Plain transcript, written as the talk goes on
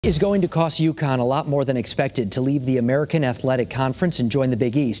Is going to cost UConn a lot more than expected to leave the American Athletic Conference and join the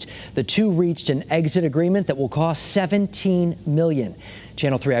Big East. The two reached an exit agreement that will cost $17 million.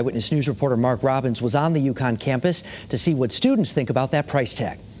 Channel 3 Eyewitness News reporter Mark Robbins was on the UConn campus to see what students think about that price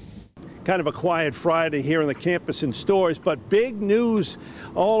tag. Kind of a quiet Friday here on the campus and stores, but big news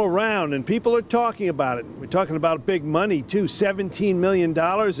all around, and people are talking about it. We're talking about big money, too, $17 million,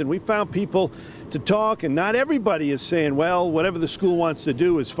 and we found people to talk, and not everybody is saying, well, whatever the school wants to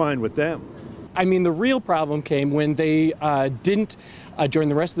do is fine with them. I mean, the real problem came when they didn't join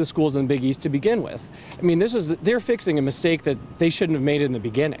the rest of the schools in the Big East to begin with. I mean, they're fixing a mistake that they shouldn't have made in the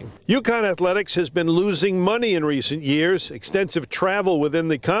beginning. UConn athletics has been losing money in recent years. Extensive travel within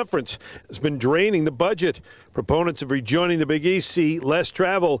the conference has been draining the budget. Proponents of rejoining the Big East see less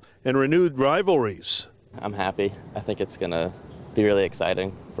travel and renewed rivalries. I'm happy. I think it's going to be really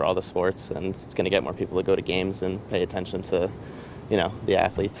exciting for all the sports, and it's going to get more people to go to games and pay attention to the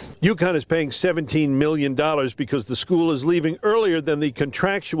athletes. UConn is paying $17 million because the school is leaving earlier than the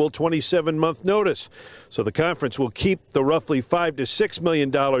contractual 27-month notice. So the conference will keep the roughly $5 to $6 million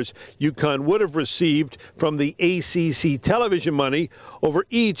UConn would have received from the AAC television money over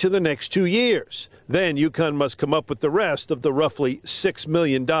each of the next 2 years. Then UConn must come up with the rest of the roughly $6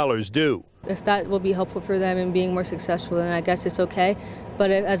 million due. If that will be helpful for them in being more successful, then I guess it's okay.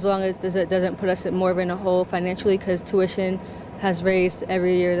 But as long as it doesn't put us more in a hole financially, because tuition has raised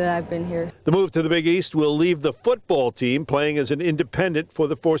every year that I've been here. The move to the Big East will leave the football team playing as an independent for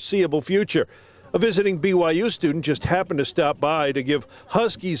the foreseeable future. A visiting BYU student just happened to stop by to give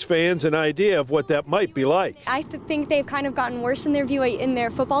Huskies fans an idea of what that might be like. I think they've kind of gotten worse in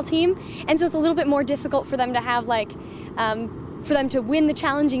their football team, and so it's a little bit more difficult for them to have for them to win the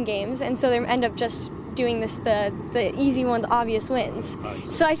challenging games, and so they end up just doing the easy one, the obvious wins.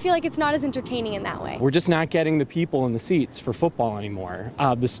 So I feel like it's not as entertaining in that way. We're just not getting the people in the seats for football anymore.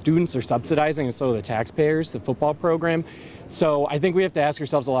 The students are subsidizing, and so are the taxpayers, the football program. So I think we have to ask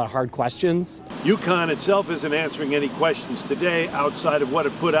ourselves a lot of hard questions. UConn itself isn't answering any questions today outside of what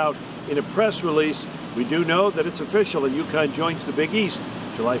it put out in a press release. We do know that it's official and UConn joins the Big East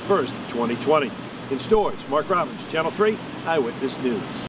July 1st, 2020. In stores, Mark Robbins, Channel 3 Eyewitness News.